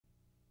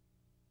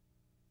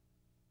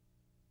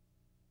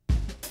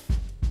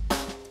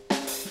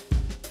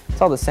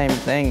It's all the same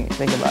thing,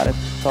 think about it.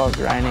 It's all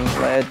grinding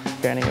lead,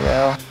 grinding a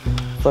rail,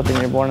 flipping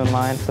your board in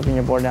line, flipping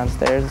your board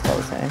downstairs, it's all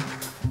the same.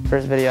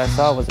 First video I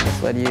saw was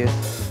misled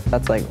youth.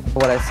 That's like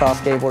what I saw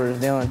skateboarders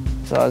doing.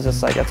 So I was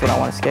just like, that's what I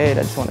want to skate,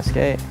 I just want to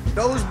skate.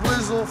 Nose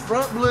blizzle,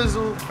 front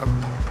blizzle.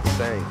 I'm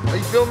insane. Are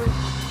you feel me?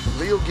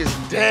 Leo gets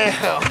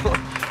down.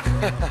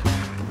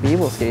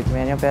 B-will skates,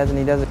 man, he pads and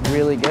he does it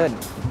really good.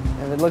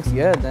 If it looks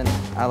good, then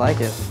I like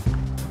it.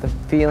 The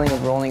feeling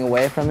of rolling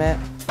away from it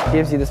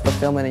gives you this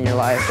fulfillment in your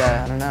life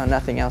that, I don't know,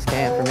 nothing else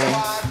can for me.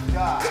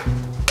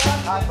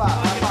 High five,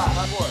 high five,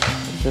 high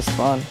five. It's just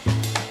fun.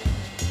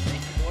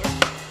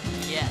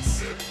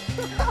 Yes.